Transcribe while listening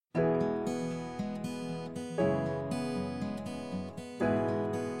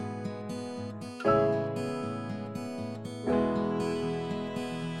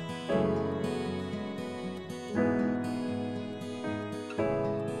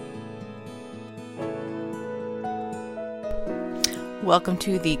Welcome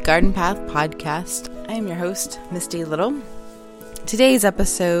to the Garden Path Podcast. I am your host, Misty Little. Today's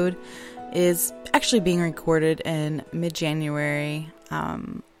episode is actually being recorded in mid-January,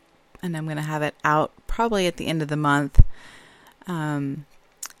 and I'm going to have it out probably at the end of the month. And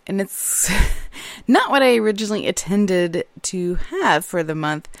it's not what I originally intended to have for the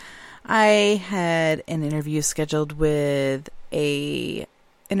month. I had an interview scheduled with a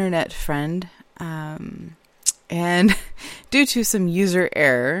internet friend, and due to some user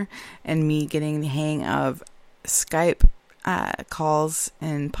error and me getting the hang of Skype calls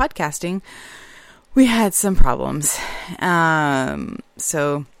and podcasting, we had some problems.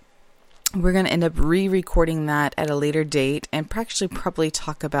 So we're going to end up re-recording that at a later date and probably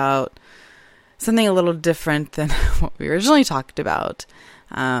talk about something a little different than what we originally talked about.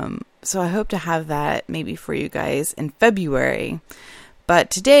 So I hope to have that maybe for you guys in February. But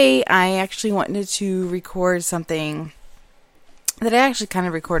today I actually wanted to record something that I actually kind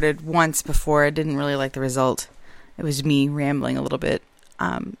of recorded once before. I didn't really like the result. It was me rambling a little bit,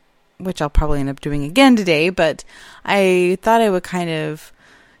 which I'll probably end up doing again today. But I thought I would kind of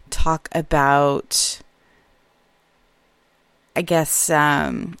talk about, I guess,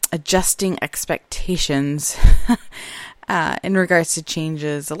 adjusting expectations in regards to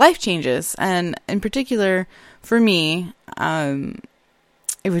changes, life changes. And in particular, for me,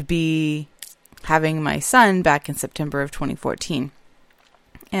 it would be having my son back in September of 2014.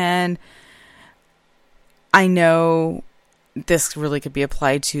 And I know this really could be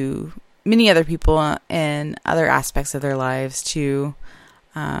applied to many other people in other aspects of their lives too,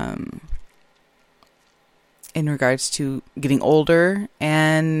 in regards to getting older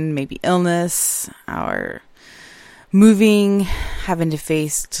and maybe illness or moving, having to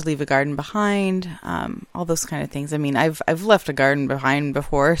leave a garden behind, all those kind of things. I mean, I've left a garden behind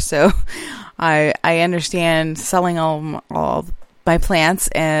before, so I understand selling all my plants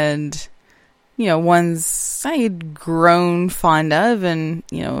and, ones I had grown fond of and,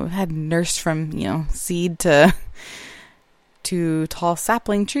 had nursed from, seed to tall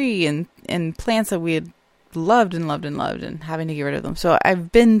sapling tree and plants that we had loved and having to get rid of them. So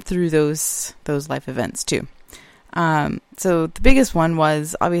I've been through those life events too. So the biggest one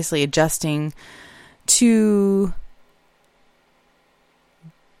was obviously adjusting to,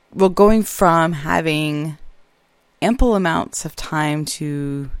 going from having ample amounts of time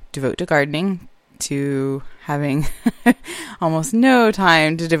to devote to gardening to having almost no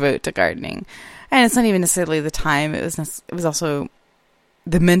time to devote to gardening. And it's not even necessarily the time. It was also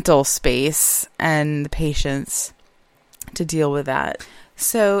the mental space and the patience to deal with that.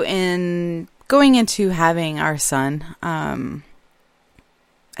 So in going into having our son, I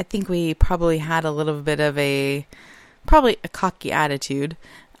think we probably had a little bit of a cocky attitude.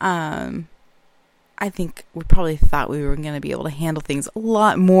 I think we probably thought we were going to be able to handle things a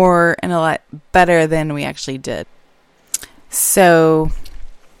lot more and a lot better than we actually did. So,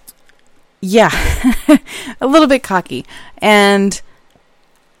 yeah, a little bit cocky. And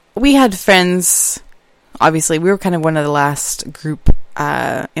we had friends. Obviously, we were kind of one of the last group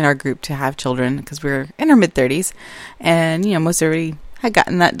in our group to have children because we were in our mid-30s. And, most everybody had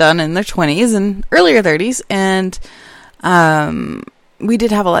gotten that done in their 20s and earlier 30s. And we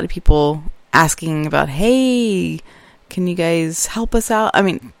did have a lot of people asking about, hey, can you guys help us out? I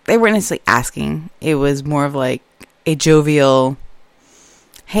mean, they weren't necessarily asking. It was more of like a jovial,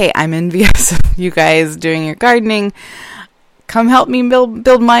 hey, I'm envious of you guys doing your gardening. Come help me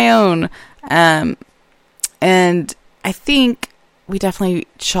build my own. And I think we definitely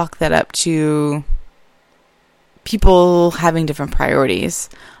chalk that up to people having different priorities.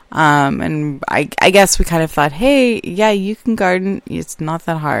 And I guess we kind of thought, hey, yeah, you can garden. It's not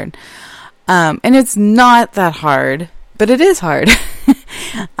that hard. And it's not that hard, but it is hard.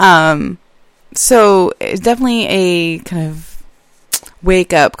 So it's definitely a kind of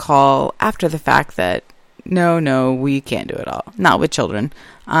wake up call after the fact that no, we can't do it all. Not with children,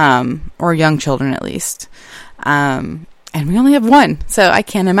 or young children at least. And we only have one, so I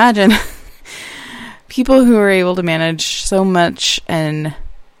can't imagine people who are able to manage so much and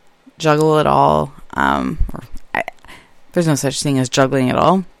juggle it all. There's no such thing as juggling it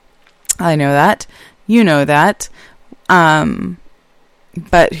all. I know that. You know that.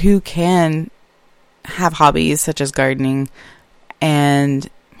 But who can have hobbies such as gardening and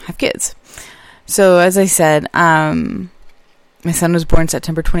have kids? So as I said, my son was born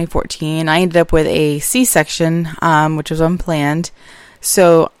September 2014. I ended up with a C-section, which was unplanned.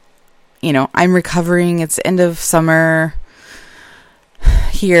 So, I'm recovering. It's the end of summer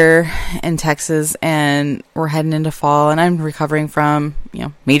here in Texas, and we're heading into fall, and I'm recovering from,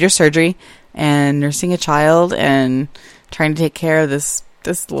 major surgery and nursing a child and trying to take care of this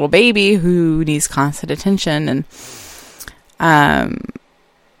little baby who needs constant attention. And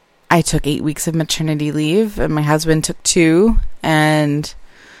I took 8 weeks of maternity leave, and my husband took 2. And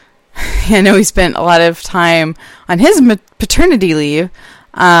I know he spent a lot of time on his paternity leave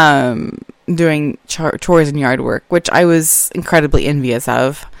doing chores and yard work, which I was incredibly envious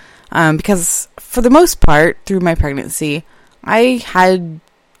of, because for the most part through my pregnancy, I had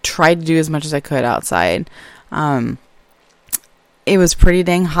tried to do as much as I could outside. It was pretty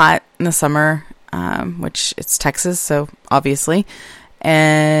dang hot in the summer, which it's Texas, so obviously,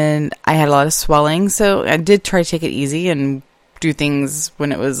 and I had a lot of swelling, so I did try to take it easy and do things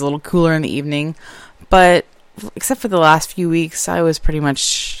when it was a little cooler in the evening. But except for the last few weeks, I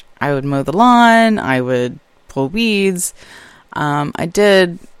would mow the lawn, I would pull weeds. I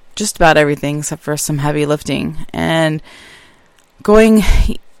did just about everything except for some heavy lifting. And going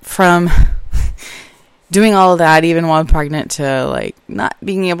from doing all of that, even while I'm pregnant, to like not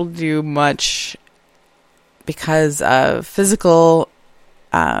being able to do much because of physical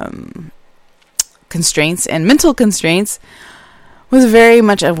constraints and mental constraints, was very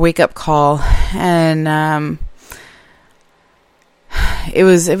much a wake-up call. And it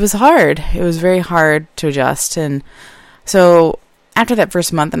was hard. It was very hard to adjust. And so after that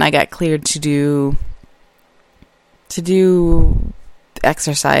first month, and I got cleared to do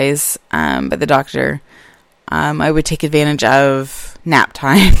exercise by the doctor, I would take advantage of nap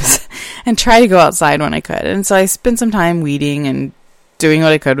times and try to go outside when I could. And so I spent some time weeding and doing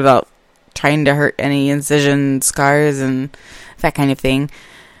what I could without trying to hurt any incision scars and that kind of thing.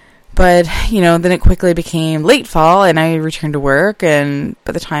 But, then it quickly became late fall, and I returned to work, and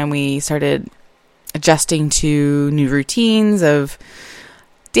by the time we started adjusting to new routines of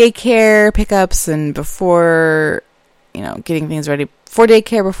daycare pickups, and before, getting things ready for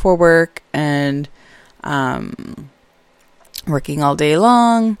daycare before work, and working all day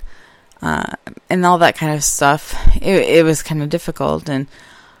long, and all that kind of stuff, it was kind of difficult. And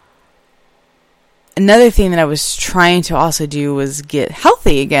another thing that I was trying to also do was get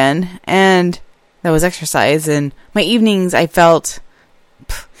healthy again, and that was exercise. And my evenings, I felt,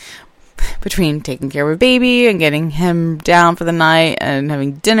 between taking care of a baby and getting him down for the night and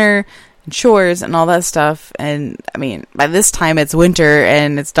having dinner and chores and all that stuff. And I mean, by this time it's winter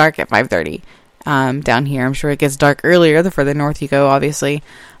and it's dark at 5:30 down here. I'm sure it gets dark earlier the further north you go, obviously.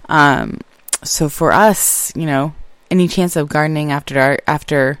 So for us, any chance of gardening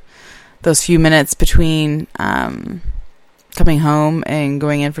after those few minutes between coming home and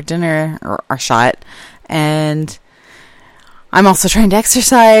going in for dinner are shot. And I'm also trying to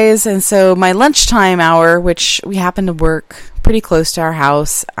exercise. And so my lunchtime hour, which we happen to work pretty close to our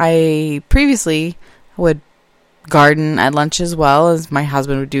house, I previously would garden at lunch as well, as my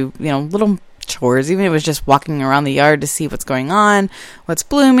husband would do, little chores, even if it was just walking around the yard to see what's going on, what's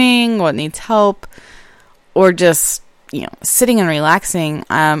blooming, what needs help, or just sitting and relaxing.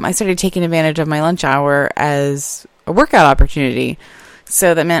 I started taking advantage of my lunch hour as a workout opportunity.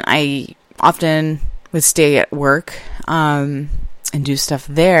 So that meant I often would stay at work and do stuff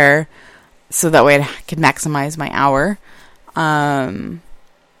there, so that way I could maximize my hour. And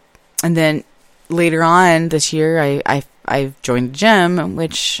then later on this year, I joined a gym,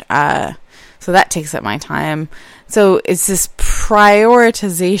 which so that takes up my time. So it's this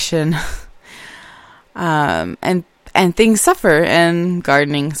prioritization, and things suffer, and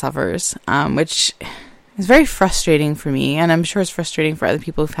gardening suffers, which is very frustrating for me, and I'm sure it's frustrating for other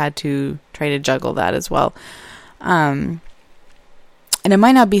people who've had to try to juggle that as well. And it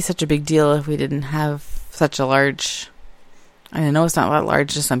might not be such a big deal if we didn't have such a large, I know it's not that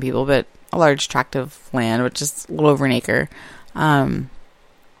large to some people, but a large tract of land, which is a little over an acre.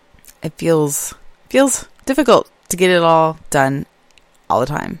 It feels difficult to get it all done all the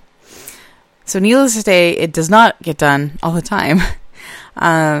time. So needless to say, it does not get done all the time.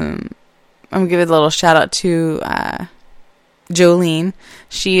 I'm going to give a little shout out to Jolene.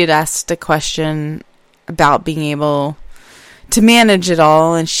 She had asked a question about being able to manage it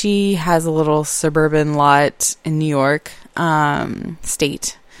all, and she has a little suburban lot in New York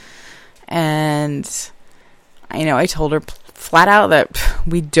state. And I told her flat out that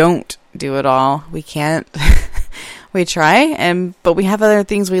we don't do it all. We can't. We try, but we have other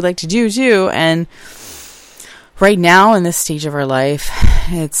things we like to do too. And right now in this stage of our life,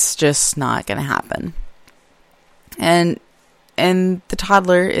 it's just not going to happen. And the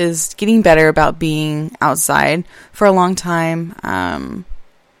toddler is getting better about being outside. For a long time,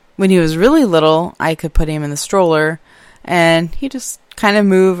 when he was really little, I could put him in the stroller and he just kind of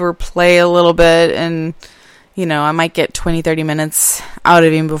move or play a little bit. And, I might get 20, 30 minutes out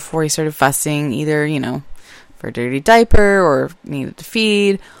of him before he started fussing, either, for a dirty diaper or needed to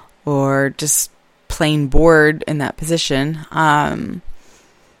feed or just plain bored in that position.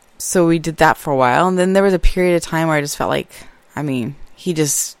 So we did that for a while. And then there was a period of time where I just felt like, he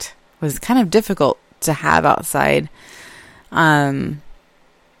just was kind of difficult to have outside. And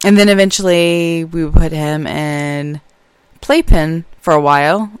then eventually we would put him in playpen for a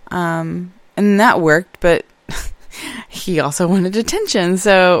while. And that worked, but he also wanted attention.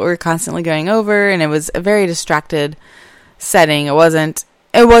 So we're constantly going over, and it was a very distracted setting. It wasn't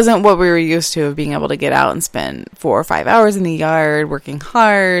what we were used to, of being able to get out and spend 4 or 5 hours in the yard working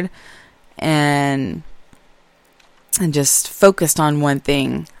hard and just focused on one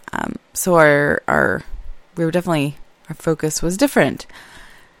thing. So our focus was different.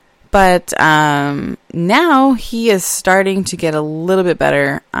 But now he is starting to get a little bit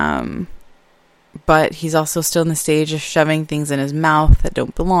better. But he's also still in the stage of shoving things in his mouth that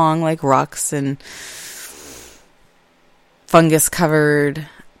don't belong, like rocks and fungus-covered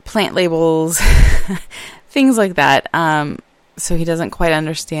plant labels, things like that. So he doesn't quite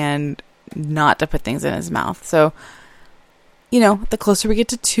understand not to put things in his mouth. So, the closer we get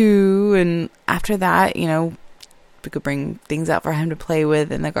to 2, and after that, we could bring things out for him to play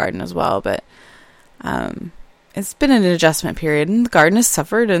with in the garden as well. But it's been an adjustment period, and the garden has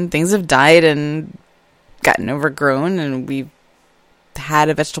suffered, and things have died and gotten overgrown. And we had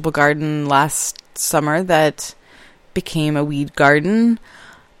a vegetable garden last summer that became a weed garden.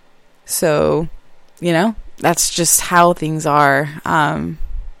 So, that's just how things are.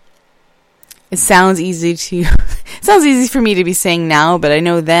 It sounds easy for me to be saying now, but I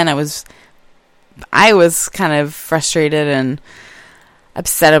know then I was kind of frustrated and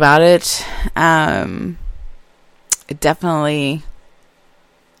upset about it. It definitely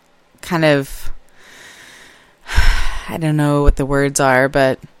kind of, I don't know what the words are,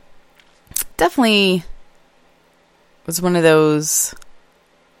 but definitely was one of those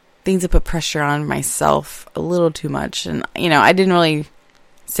things that put pressure on myself a little too much. And, I didn't really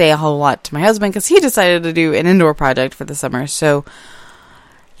say a whole lot to my husband because he decided to do an indoor project for the summer. So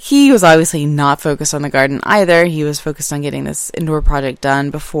he was obviously not focused on the garden either. He was focused on getting this indoor project done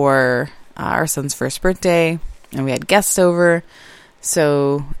before our son's first birthday, and we had guests over.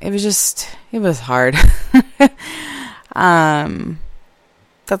 So it was hard.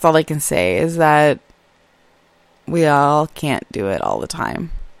 That's all I can say, is that we all can't do it all the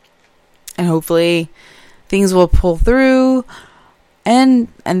time. And hopefully things will pull through. And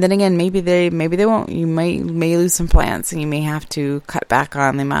then again, maybe they won't. You may lose some plants, and you may have to cut back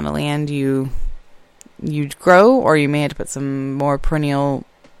on the amount of land you grow, or you may have to put some more perennial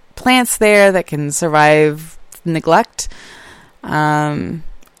plants there that can survive neglect. And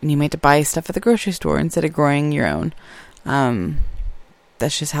you may have to buy stuff at the grocery store instead of growing your own.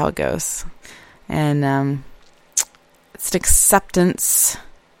 That's just how it goes. And it's an acceptance,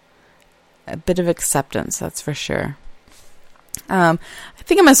 a bit of acceptance, that's for sure. I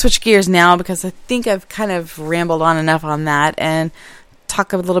think I'm going to switch gears now, because I think I've kind of rambled on enough on that, and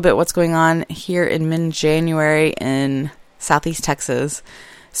talk a little bit what's going on here in mid-January in Southeast Texas.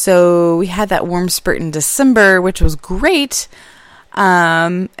 So we had that warm spurt in December, which was great,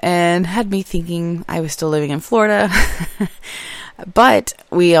 and had me thinking I was still living in Florida. But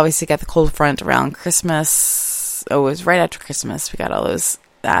we obviously got the cold front around Christmas. Oh, it was right after Christmas. We got all those,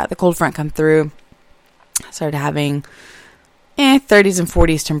 the cold front come through. Started having 30s and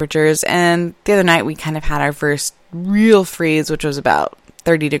 40s temperatures. And the other night we kind of had our first real freeze, which was about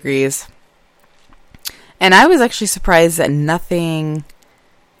 30 degrees. And I was actually surprised that nothing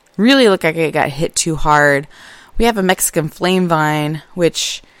really looked like it got hit too hard. We have a Mexican flame vine,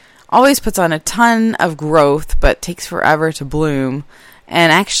 which always puts on a ton of growth, but takes forever to bloom.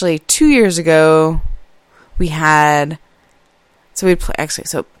 And actually 2 years ago we had, so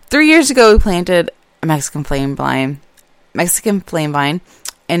 3 years ago we planted a Mexican flame vine,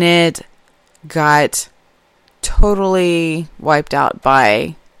 and it got totally wiped out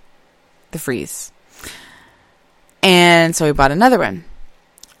by the freeze. And so we bought another one,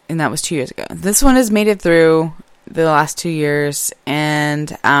 and that was 2 years ago. This one has made it through the last 2 years,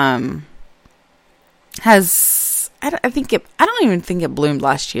 and I don't even think it bloomed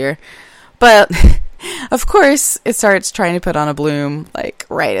last year, but of course it starts trying to put on a bloom like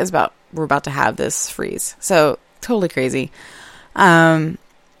right as we're about to have this freeze. So totally crazy. And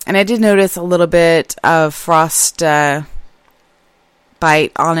I did notice a little bit of frost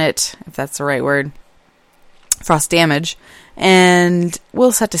bite on it, if that's the right word, frost damage. And we'll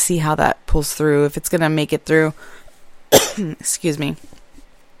just have to see how that pulls through, if it's going to make it through. Excuse me.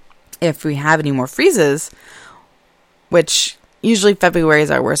 If we have any more freezes, which usually February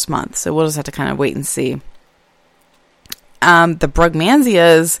is our worst month, so we'll just have to kind of wait and see. The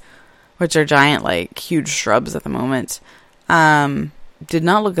Brugmansias, which are giant, like, huge shrubs at the moment, did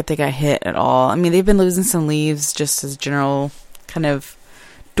not look like they got hit at all. I mean, they've been losing some leaves just as general kind of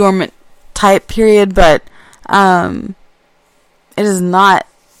dormant type period, but it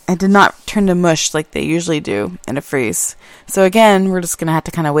did not turn to mush like they usually do in a freeze. So again, we're just going to have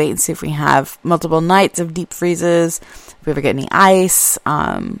to kind of wait and see if we have multiple nights of deep freezes, if we ever get any ice,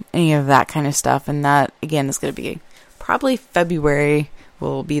 any of that kind of stuff. And that, again, is going to be probably February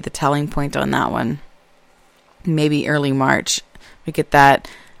will be the telling point on that one. Maybe early March. We get that.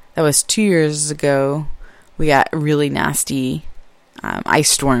 That was 2 years ago. We got a really nasty ice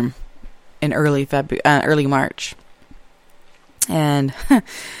storm in early March. And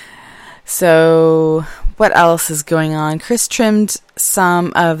so what else is going on? Chris trimmed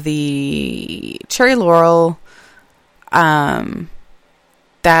some of the cherry laurel that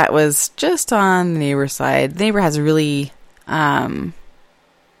was just on the neighbor's side. The neighbor has a really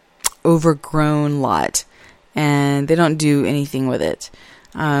overgrown lot, and they don't do anything with it.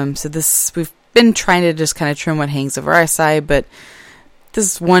 So we've been trying to just kind of trim what hangs over our side, but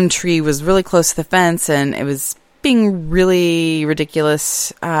this one tree was really close to the fence, and it was being really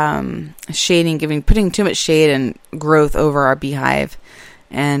ridiculous, putting too much shade and growth over our beehive.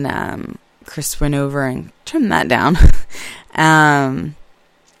 And Chris went over and trimmed that down.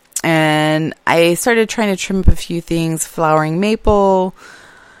 And I started trying to trim up a few things, flowering maple,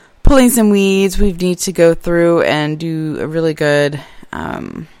 pulling some weeds. We need to go through and do a really good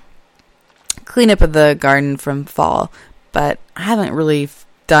cleanup of the garden from fall, but I haven't really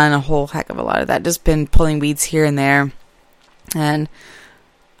done a whole heck of a lot of that. Just been pulling weeds here and there, and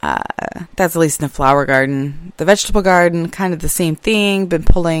that's at least in the flower garden. The vegetable garden, kind of the same thing. Been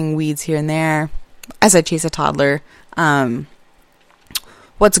pulling weeds here and there as I chase a toddler.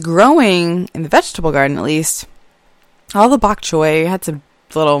 What's growing in the vegetable garden, at least, all the bok choy. I had some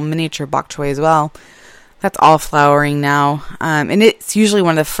little miniature bok choy as well. That's all flowering now, and it's usually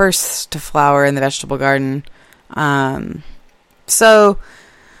one of the first to flower in the vegetable garden. So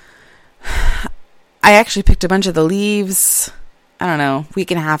I actually picked a bunch of the leaves, I don't know, a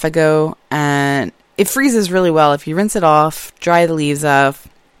week and a half ago, and it freezes really well. If you rinse it off, dry the leaves off,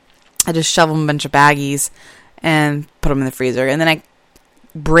 I just shove them in a bunch of baggies and put them in the freezer. And then I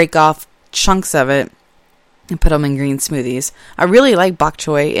break off chunks of it and put them in green smoothies. I really like bok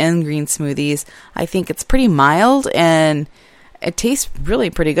choy in green smoothies. I think it's pretty mild and it tastes really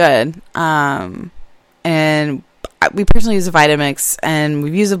pretty good. And we personally use a Vitamix, and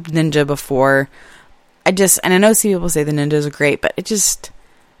we've used a Ninja before. And I know some people say the Ninjas are great, but it just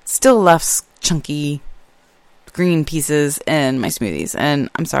still left chunky green pieces in my smoothies. And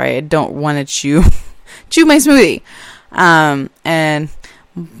I'm sorry, I don't want to chew my smoothie. And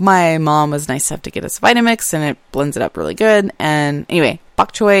my mom was nice enough to get us Vitamix, and it blends it up really good. And anyway,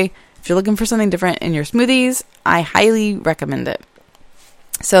 bok choy, if you're looking for something different in your smoothies, I highly recommend it.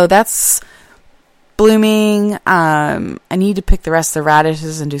 So that's blooming. I need to pick the rest of the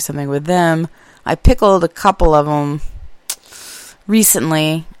radishes and do something with them. I pickled a couple of them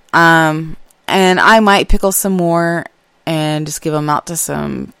recently, and I might pickle some more and just give them out to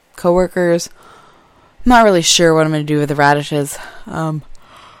some coworkers. I'm not really sure what I'm going to do with the radishes.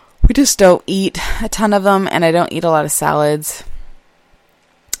 We just don't eat a ton of them, and I don't eat a lot of salads.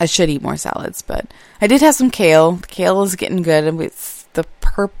 I should eat more salads, but I did have some kale. The kale is getting good, and it's the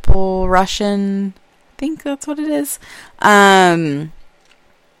purple Russian, I think that's what it is. Or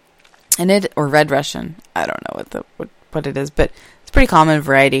red Russian. I don't know what it is, but it's a pretty common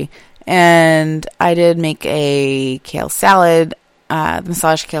variety. And I did make a kale salad, the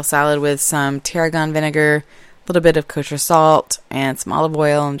massage kale salad with some tarragon vinegar, a little bit of kosher salt, and some olive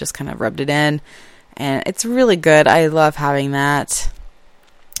oil, and just kind of rubbed it in. And it's really good. I love having that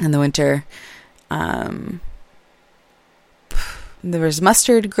in the winter. There's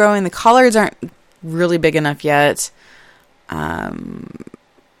mustard growing. The collards aren't really big enough yet. Carrots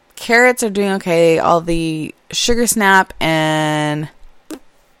are doing okay. All the sugar snap and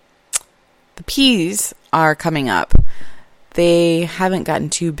the peas are coming up. They haven't gotten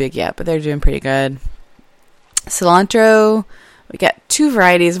too big yet, but they're doing pretty good. Cilantro, we got two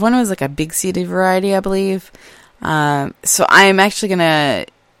varieties. One was like a big seeded variety, I believe. So I'm actually going to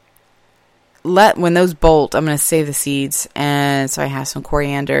when those bolt, I'm going to save the seeds. And so I have some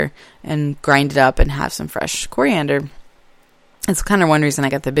coriander and grind it up and have some fresh coriander. It's kind of one reason I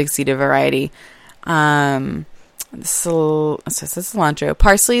got the big seeded variety. Cilantro.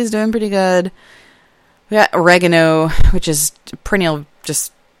 Parsley is doing pretty good. We got oregano, which is perennial,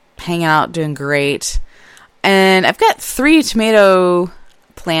 just hanging out, doing great. And I've got 3 tomato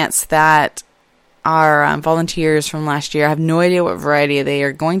plants that our volunteers from last year. I have no idea what variety they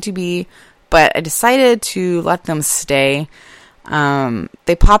are going to be, but I decided to let them stay.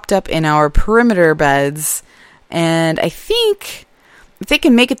 They popped up in our perimeter beds, and I think if they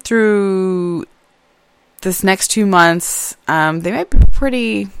can make it through this next 2 months, they might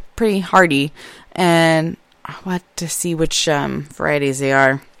be pretty hardy, and I'll have to see which varieties they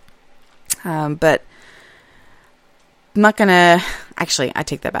are. But I'm not gonna, actually, I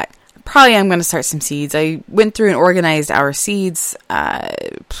take that back. Probably I'm gonna start some seeds. I went through and organized our seeds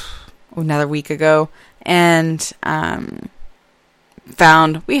another week ago, and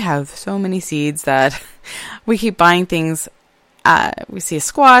found we have so many seeds that we keep buying things. We see a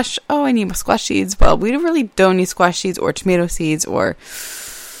squash. Oh, I need squash seeds. Well, we really don't need squash seeds or tomato seeds or,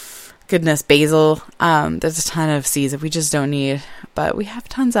 goodness, basil. There's a ton of seeds that we just don't need, but we have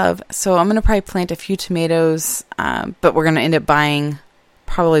tons of. So I'm going to probably plant a few tomatoes, but we're going to end up buying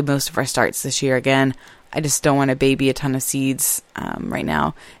probably most of our starts this year again. I just don't want to baby a ton of seeds right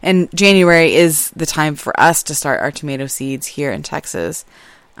now. And January is the time for us to start our tomato seeds here in Texas,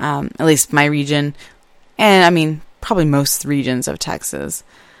 at least my region. And I mean, probably most regions of Texas,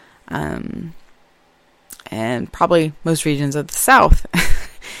 and probably most regions of the South.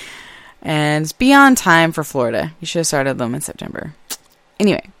 And it's beyond time for Florida. You should have started them in September.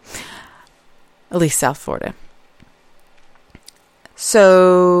 Anyway, at least South Florida.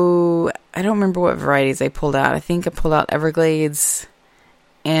 So I don't remember what varieties I pulled out. I think I pulled out Everglades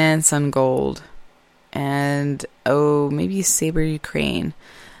and Sun Gold and maybe Sabre Ukraine,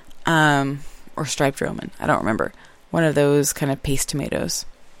 or Striped Roman. I don't remember. One of those kind of paste tomatoes.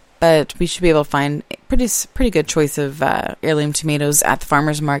 But we should be able to find a pretty good choice of heirloom tomatoes at the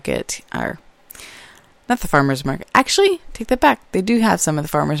farmer's market. Or not the farmer's market. Actually, take that back. They do have some at the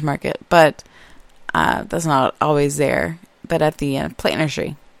farmer's market, but that's not always there. But at the plant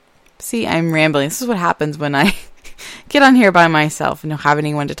nursery. See, I'm rambling. This is what happens when I get on here by myself and don't have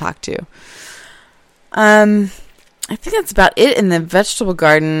anyone to talk to. I think that's about it in the vegetable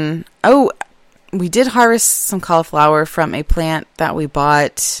garden. Oh, we did harvest some cauliflower from a plant that we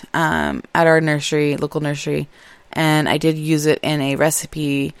bought at our nursery, local nursery, and I did use it in a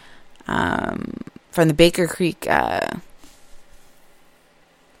recipe from the Baker Creek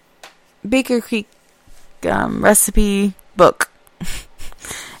recipe book,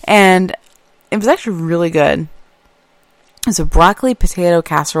 and it was actually really good. It's a broccoli potato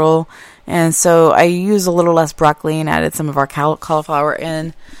casserole, and so I used a little less broccoli and added some of our cauliflower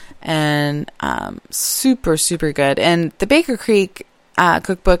in. And super good. And the Baker Creek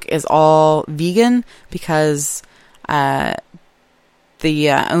cookbook is all vegan because the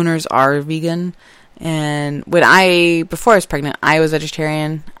owners are vegan. And before I was pregnant, I was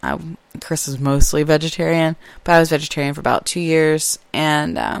vegetarian. Chris was mostly vegetarian, but I was vegetarian for about 2 years,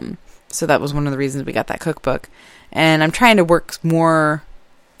 and so that was one of the reasons we got that cookbook. And I'm trying to work more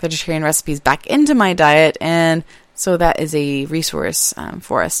vegetarian recipes back into my diet, and so that is a resource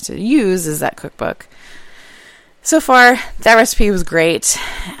for us to use, is that cookbook. So far, that recipe was great.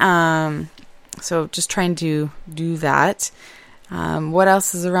 So just trying to do that. What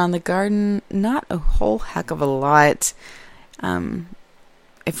else is around the garden? Not a whole heck of a lot.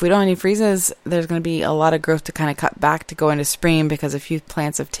 If we don't have any freezes, there's going to be a lot of growth to kind of cut back to go into spring because a few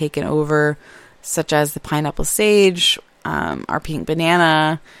plants have taken over, such as the pineapple sage, our pink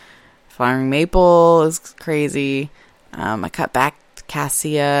banana, flowering maple is crazy. I cut back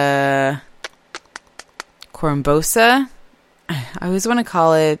Cassia corymbosa. I always want to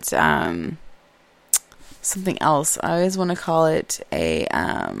call it something else. I always want to call it the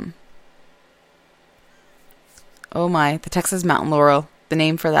Texas mountain laurel. The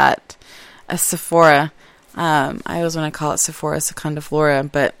name for that, a Sephora. I always want to call it Sephora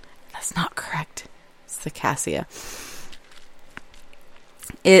secundiflora, but that's not correct. It's the Cassia.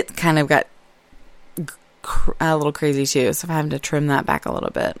 It kind of got a little crazy too, so I'm having to trim that back a little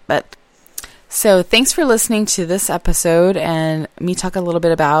bit. But so thanks for listening to this episode and me talk a little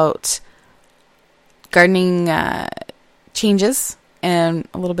bit about gardening changes and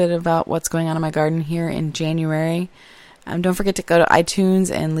a little bit about what's going on in my garden here in January. Don't forget to go to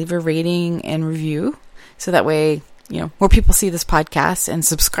iTunes and leave a rating and review, so that way more people see this podcast, and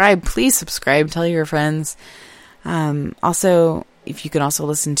subscribe. Please subscribe. Tell your friends. Also, if you can also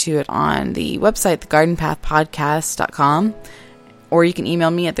listen to it on the website, thegardenpathpodcast.com, or you can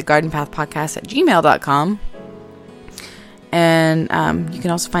email me at thegardenpathpodcast@gmail.com. And you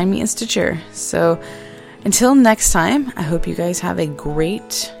can also find me in Stitcher. So until next time, I hope you guys have a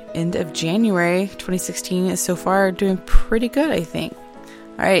great end of January. 2016 is so far doing pretty good, I think.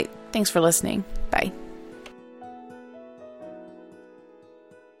 All right. Thanks for listening. Bye.